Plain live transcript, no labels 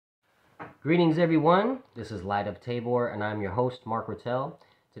Greetings everyone, this is Light of Tabor and I'm your host Mark Rattel.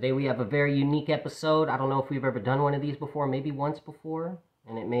 Today we have a very unique episode. I don't know if we've ever done one of these before, maybe once before,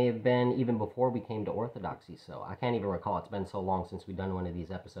 and it may have been even before we came to Orthodoxy, so I can't even recall. It's been so long since we've done one of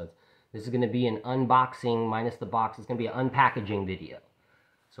these episodes. This is going to be an unboxing minus the box. It's going to be an unpackaging video.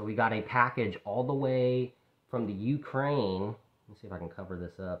 So we got a package all the way from the Ukraine. Let me see if I can cover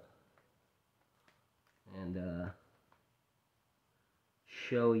this up and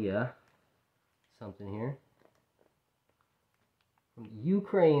show you something here. From the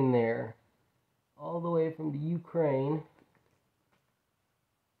Ukraine there. All the way from the Ukraine.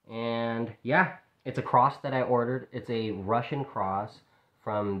 And yeah, it's a cross that I ordered. It's a Russian cross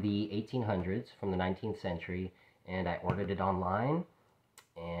from the 1800s, from the 19th century. And I ordered it online.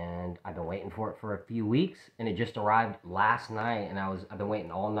 And I've been waiting for it for a few weeks. And it just arrived last night. And I've been waiting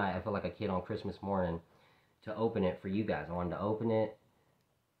all night. I feel like a kid on Christmas morning to open it for you guys. I wanted to open it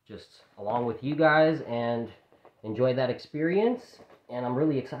just along with you guys and enjoy that experience. And I'm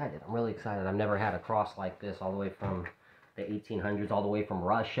really excited. I've never had a cross like this all the way from the 1800s, all the way from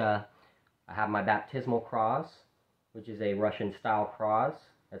Russia. I have my baptismal cross, which is a Russian style cross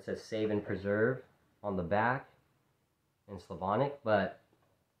that says save and preserve on the back in Slavonic. But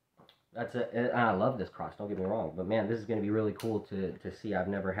I love this cross, don't get me wrong. But man, this is going to be really cool to see. I've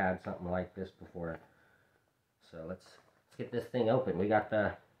never had something like this before. So let's get this thing open. We got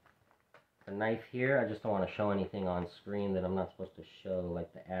the knife here. I just don't want to show anything on screen that I'm not supposed to show,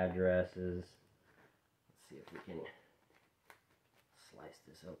 like the addresses. Let's see if we can slice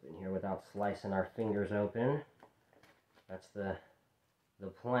this open here without slicing our fingers open. That's the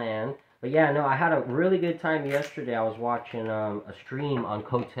plan. But yeah, no, I had a really good time yesterday. I was watching a stream on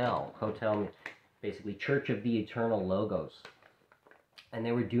Kotel. Kotel, basically Church of the Eternal Logos. And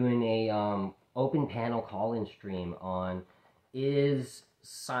they were doing a open panel call-in stream on is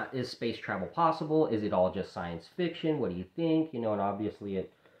space travel possible? Is it all just science fiction? What do you think? You know, and obviously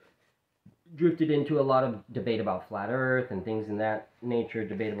it drifted into a lot of debate about flat Earth and things in that nature,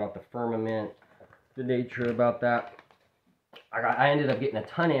 debate about the firmament, the nature about that. I ended up getting a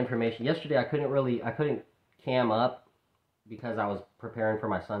ton of information. Yesterday I couldn't cam up because I was preparing for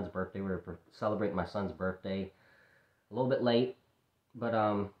my son's birthday. We were celebrating my son's birthday a little bit late.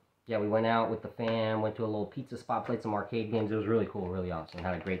 But yeah, we went out with the fam, went to a little pizza spot, played some arcade games. It was really cool, really awesome.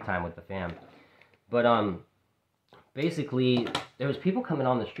 Had a great time with the fam. But basically, there was people coming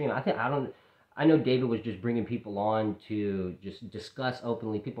on the stream. I know David was just bringing people on to just discuss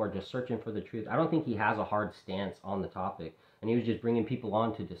openly. People are just searching for the truth. I don't think he has a hard stance on the topic, and he was just bringing people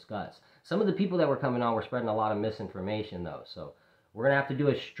on to discuss. Some of the people that were coming on were spreading a lot of misinformation, though. So we're gonna have to do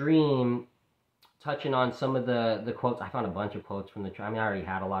a stream touching on some of the quotes. I found a bunch of quotes from the church. I mean, I already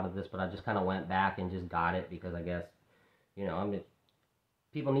had a lot of this, but I just kind of went back and just got it because I guess, you know,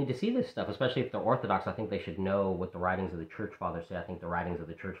 people need to see this stuff, especially if they're Orthodox. I think they should know what the writings of the Church Fathers say. I think the writings of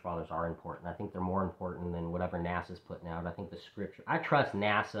the Church Fathers are important. I think they're more important than whatever NASA's putting out. I think the Scripture. I trust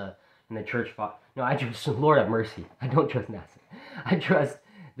NASA and the Church Fathers. No, I just, Lord have mercy. I don't trust NASA. I trust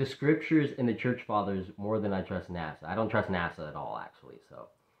the Scriptures and the Church Fathers more than I trust NASA. I don't trust NASA at all, actually, so.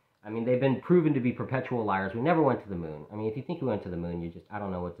 I mean, they've been proven to be perpetual liars. We never went to the moon. I mean, if you think we went to the moon, I don't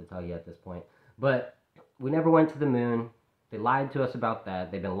know what to tell you at this point. But we never went to the moon. They lied to us about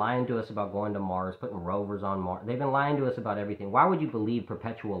that. They've been lying to us about going to Mars, putting rovers on Mars. They've been lying to us about everything. Why would you believe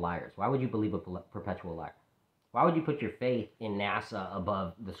perpetual liars? Why would you believe a perpetual liar? Why would you put your faith in NASA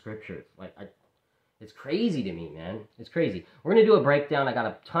above the Scriptures? It's crazy to me, man. It's crazy. We're going to do a breakdown. I got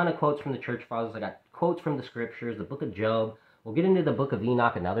a ton of quotes from the Church Fathers. I got quotes from the Scriptures, the book of Job. We'll get into the book of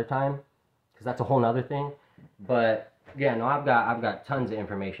Enoch another time, because that's a whole nother thing. But yeah, no, I've got tons of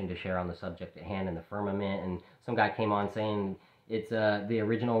information to share on the subject at hand and the firmament. And some guy came on saying it's the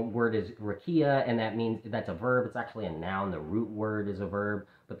original word is rakia, and that means that's a verb. It's actually a noun. The root word is a verb,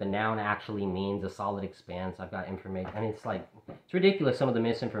 but the noun actually means a solid expanse. I've got information, and it's ridiculous some of the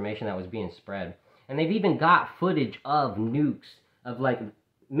misinformation that was being spread. And they've even got footage of nukes, of like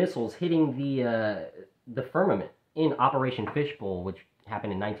missiles hitting the firmament in Operation Fishbowl, which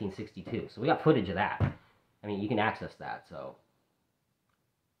happened in 1962. So we got footage of that. I mean, you can access that, so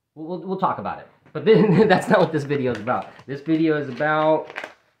we'll talk about it. But that's not what this video is about. This video is about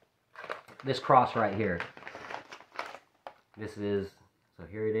this cross right here. So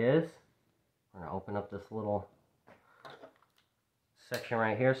here it is. We're going to open up this little section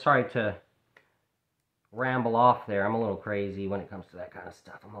right here. Sorry to ramble off there. I'm a little crazy when it comes to that kind of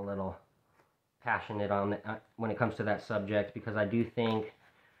stuff. I'm a little passionate on when it comes to that subject, because I do think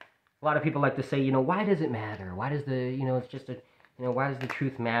a lot of people like to say, you know, why does it matter? Why does it's just You know, why does the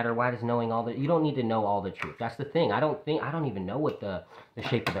truth matter? Why does knowing all the... You don't need to know all the truth. That's the thing. I don't even know what the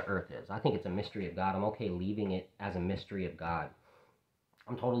shape of the earth is. I think it's a mystery of God. I'm okay leaving it as a mystery of God.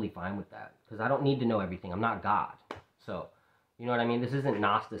 I'm totally fine with that. Because I don't need to know everything. I'm not God. So, you know what I mean? This isn't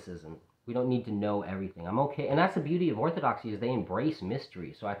Gnosticism. We don't need to know everything. I'm okay. And that's the beauty of Orthodoxy, is they embrace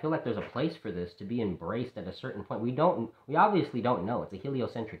mystery. So I feel like there's a place for this to be embraced at a certain point. We obviously don't know. It's a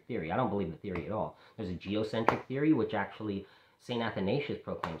heliocentric theory. I don't believe the theory at all. There's a geocentric theory, which actually St. Athanasius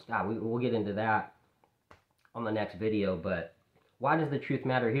proclaims. God, we'll get into that on the next video. But why does the truth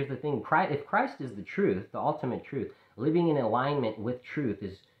matter? Here's the thing. If Christ is the truth, the ultimate truth, living in alignment with truth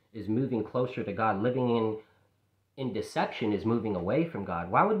is moving closer to God. Living in deception is moving away from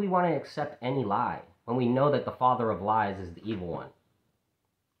God. Why would we want to accept any lie when we know that the father of lies is the evil one?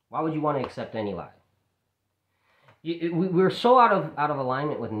 Why would you want to accept any lie? We're so out of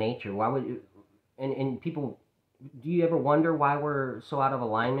alignment with nature. Why would you, and people, do you ever wonder why we're so out of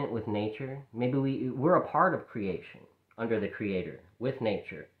alignment with nature? Maybe we're a part of creation, under the Creator, with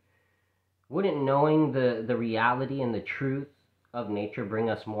nature. Wouldn't knowing the reality and the truth of nature bring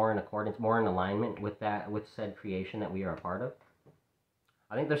us more in accordance, more in alignment with said creation that we are a part of?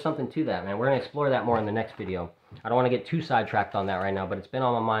 I think there's something to that, man. We're going to explore that more in the next video. I don't want to get too sidetracked on that right now, but it's been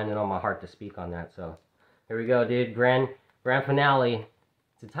on my mind and on my heart to speak on that. So here we go, dude. Grand finale.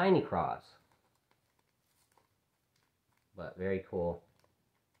 It's a tiny cross, but very cool.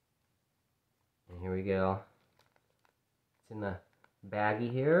 And here we go. It's in the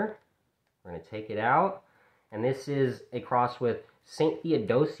baggie here. We're going to take it out. And this is a cross with St.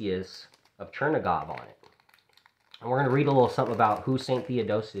 Theodosius of Chernigov on it. And we're going to read a little something about who St.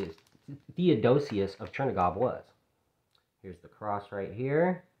 Theodosius of Chernigov was. Here's the cross right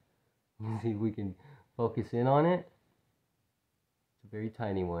here. Let's see if we can focus in on it. It's a very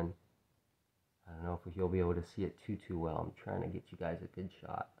tiny one. I don't know if you'll be able to see it too well. I'm trying to get you guys a good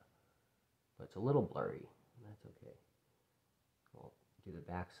shot. But it's a little blurry. That's okay. We'll do the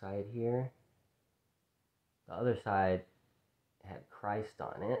back side here. The other side had Christ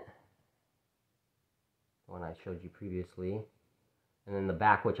on it, the one I showed you previously. And then the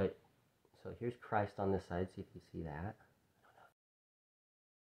back, so here's Christ on this side, see if you see that. I don't know.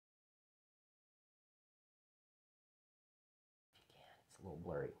 If you can, it's a little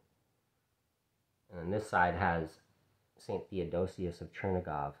blurry. And then this side has St. Theodosius of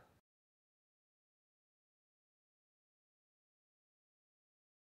Chernigov.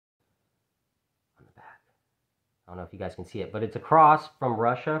 I don't know if you guys can see it, but it's a cross from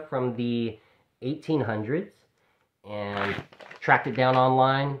Russia from the 1800s, and tracked it down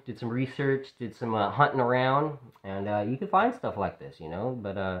online, did some research, did some hunting around, and you can find stuff like this, you know,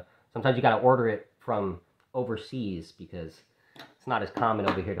 but sometimes you got to order it from overseas because it's not as common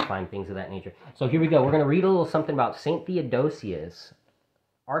over here to find things of that nature. So here we go. We're going to read a little something about St. Theodosius,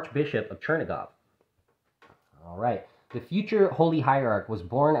 Archbishop of Chernigov. All right. The future Holy Hierarch was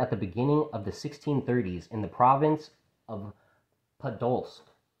born at the beginning of the 1630s in the province of Podolsk.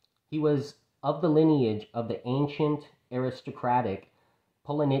 He was of the lineage of the ancient aristocratic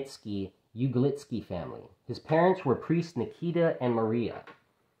Polonitsky-Uglitsky family. His parents were priests Nikita and Maria.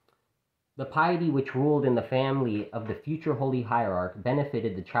 The piety which ruled in the family of the future Holy Hierarch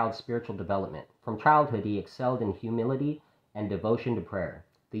benefited the child's spiritual development. From childhood, he excelled in humility and devotion to prayer.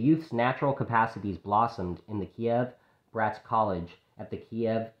 The youth's natural capacities blossomed in the Kiev Bratsk College at the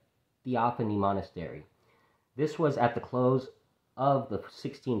Kiev Theophany Monastery. This was at the close of the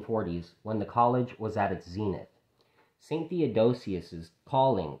 1640s, when the college was at its zenith. St. Theodosius's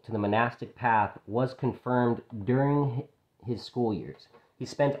calling to the monastic path was confirmed during his school years. He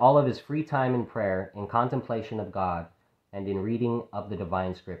spent all of his free time in prayer, in contemplation of God, and in reading of the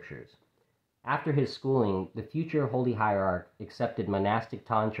divine scriptures. After his schooling, the future Holy Hierarch accepted monastic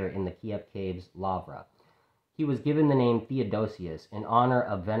tonsure in the Kiev caves Lavra. He was given the name Theodosius in honor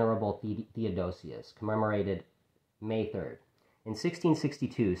of Venerable Theodosius, commemorated May 3rd. In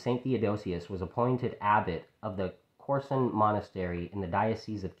 1662, St. Theodosius was appointed abbot of the Korsun Monastery in the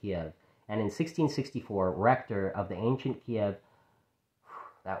Diocese of Kiev, and in 1664, rector of the ancient Kiev,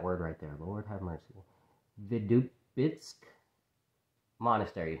 that word right there, Lord have mercy, Vidupitsk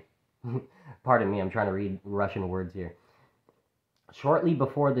Monastery. Pardon me, I'm trying to read Russian words here. Shortly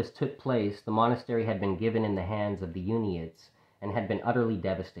before this took place, the monastery had been given in the hands of the Uniates and had been utterly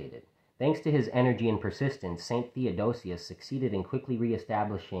devastated. Thanks to his energy and persistence, St. Theodosius succeeded in quickly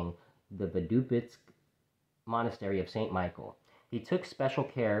re-establishing the Vidupitsk Monastery of St. Michael. He took special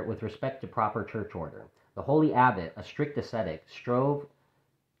care with respect to proper church order. The holy abbot, a strict ascetic, strove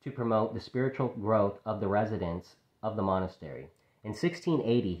to promote the spiritual growth of the residents of the monastery. In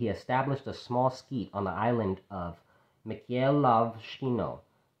 1680, he established a small skete on the island of Mikhailovshchino,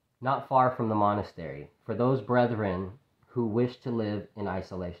 not far from the monastery, for those brethren who wish to live in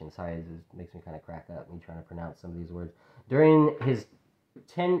isolation. Sorry, this makes me kind of crack up, me trying to pronounce some of these words. During his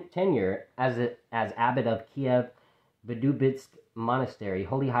tenure as abbot of Kiev Vidubitsk Monastery,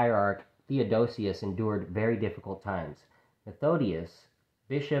 Holy Hierarch Theodosius endured very difficult times. Methodius,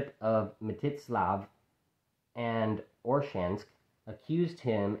 bishop of Mstislav and Orshansk, accused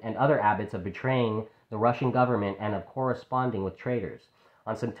him and other abbots of betraying the Russian government and of corresponding with traitors.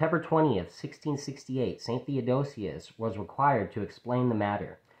 On September 20th, 1668, St. Theodosius was required to explain the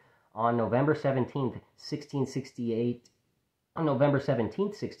matter. On November 17th, 1668,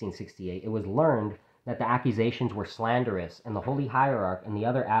 it was learned that the accusations were slanderous, and the Holy Hierarch and the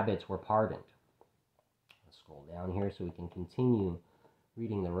other abbots were pardoned. Let's scroll down here so we can continue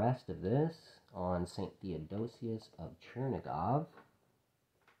reading the rest of this on St. Theodosius of Chernigov.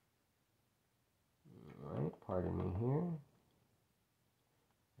 Alright, pardon me here.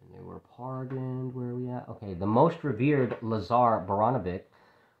 And they were pardoned. Where are we at? Okay, the most revered Lazar Baranovich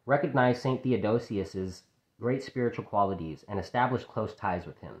recognized St. Theodosius's great spiritual qualities and established close ties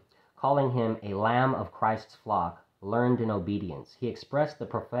with him. Calling him a lamb of Christ's flock, learned in obedience, he expressed the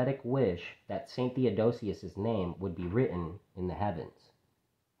prophetic wish that St. Theodosius's name would be written in the heavens.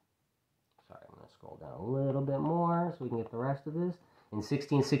 Sorry, I'm going to scroll down a little bit more so we can get the rest of this. In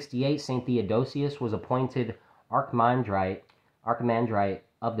 1668, St. Theodosius was appointed archimandrite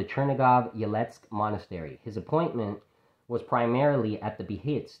of the Chernigov Yeletsk Monastery. His appointment was primarily at the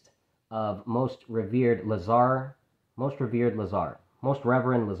behest of Most Reverend Lazar.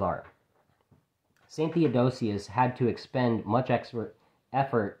 St. Theodosius had to expend much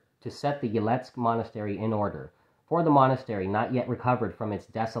effort to set the Yeletsk monastery in order, for the monastery, not yet recovered from its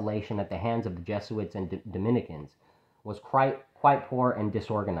desolation at the hands of the Jesuits and Dominicans, was quite poor and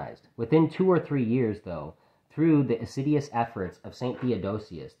disorganized. Within 2 or 3 years, though, through the assiduous efforts of St.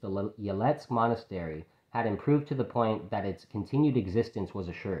 Theodosius, the Yeletsk monastery had improved to the point that its continued existence was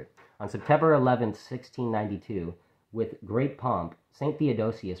assured. On September 11, 1692, with great pomp, St.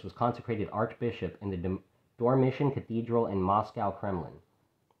 Theodosius was consecrated archbishop in the Dormition Cathedral in Moscow Kremlin.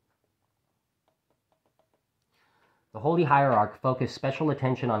 The Holy Hierarch focused special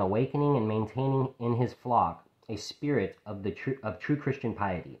attention on awakening and maintaining in his flock a spirit of true Christian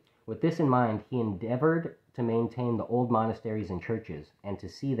piety. With this in mind, he endeavored to maintain the old monasteries and churches and to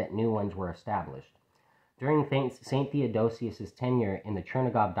see that new ones were established. During St. Theodosius' tenure in the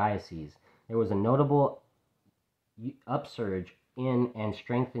Chernigov diocese, there was a notable upsurge in and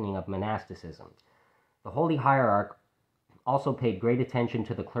strengthening of monasticism. The Holy Hierarch also paid great attention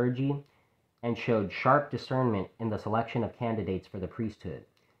to the clergy and showed sharp discernment in the selection of candidates for the priesthood.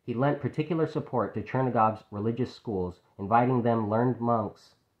 He lent particular support to Chernigov's religious schools, inviting them learned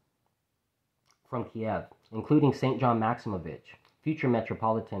monks from Kiev, including St. John Maximovich, future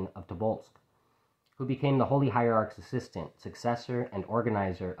Metropolitan of Tobolsk, who became the Holy Hierarch's assistant, successor, and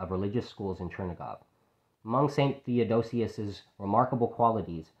organizer of religious schools in Chernigov. Among St. Theodosius's remarkable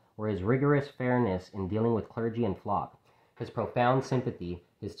qualities were his rigorous fairness in dealing with clergy and flock, his profound sympathy,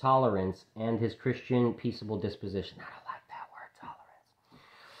 his tolerance, and his Christian peaceable disposition. I don't like that word, tolerance.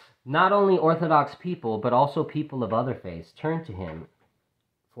 Not only Orthodox people, but also people of other faiths turned to him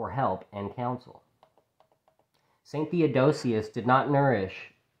for help and counsel. St. Theodosius did not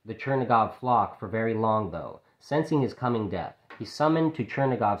nourish the Chernigov flock for very long, though. Sensing his coming death, he summoned to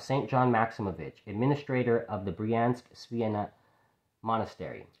Chernigov St. John Maximovich, administrator of the Bryansk-Sviana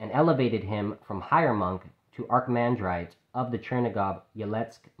monastery, and elevated him from higher monk to archimandrite of the Chernigov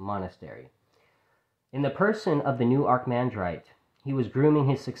Yeletsk monastery. In the person of the new archimandrite, he was grooming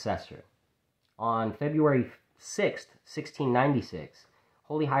his successor. On February 6, 1696,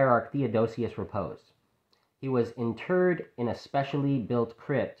 Holy Hierarch Theodosius reposed. He was interred in a specially built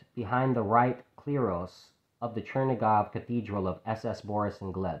crypt behind the right kleros of the Chernigov Cathedral of SS Boris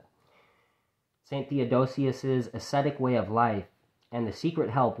and Gleb. St. Theodosius's ascetic way of life and the secret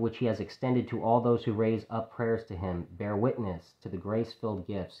help which he has extended to all those who raise up prayers to him bear witness to the grace-filled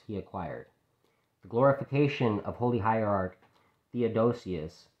gifts he acquired. The glorification of Holy Hierarch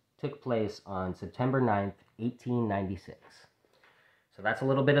Theodosius took place on September 9th, 1896. So that's a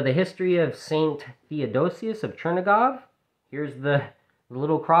little bit of the history of St. Theodosius of Chernigov. Here's the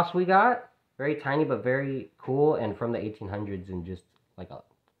little cross we got. Very tiny, but very cool, and from the 1800s, and just like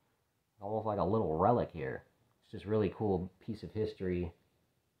almost like a little relic here. It's just really cool piece of history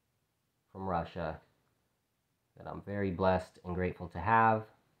from Russia that I'm very blessed and grateful to have.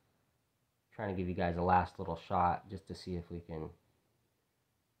 Trying to give you guys a last little shot just to see if we can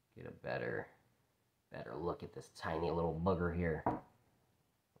get a better look at this tiny little booger here.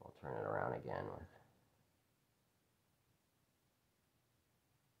 I'll turn it around again.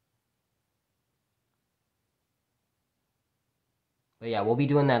 But yeah, we'll be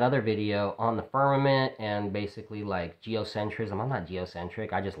doing that other video on the firmament and basically like geocentrism. I'm not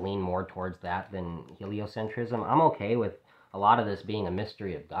geocentric. I just lean more towards that than heliocentrism. I'm okay with a lot of this being a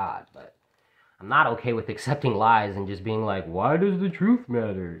mystery of God, but I'm not okay with accepting lies and just being like, why does the truth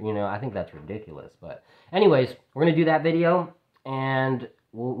matter? You know, I think that's ridiculous. But anyways, we're going to do that video, and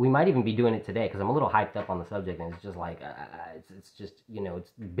we might even be doing it today because I'm a little hyped up on the subject, and it's just like, it's just, you know,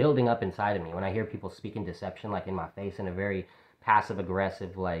 it's building up inside of me. When I hear people speaking deception, like in my face in a very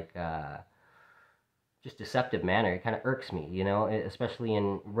passive-aggressive, like, just deceptive manner, it kind of irks me, you know, especially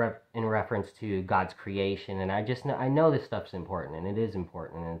in reference to God's creation. And I know this stuff's important, and it is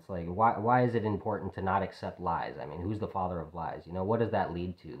important. And it's like, why is it important to not accept lies? I mean, who's the father of lies? You know, what does that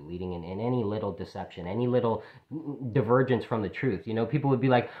lead to? Leading in any little deception, any little divergence from the truth. You know, people would be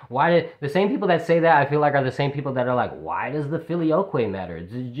like, the same people that say that, I feel like, are the same people that are like, why does the filioque matter?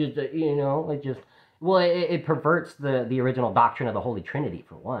 It's just, you know, it just... Well, it perverts the original doctrine of the Holy Trinity,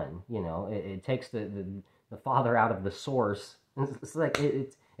 for one. You know, it takes the Father out of the source. It's like,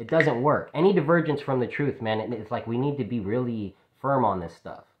 it doesn't work. Any divergence from the truth, man, it's like we need to be really firm on this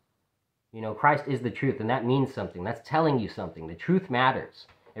stuff. You know, Christ is the truth, and that means something. That's telling you something. The truth matters.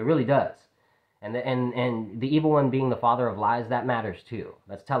 It really does. And the evil one being the father of lies, that matters too.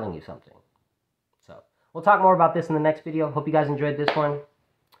 That's telling you something. So, we'll talk more about this in the next video. Hope you guys enjoyed this one.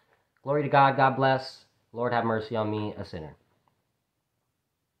 Glory to God. God bless. Lord have mercy on me, a sinner.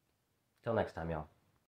 Till next time, y'all.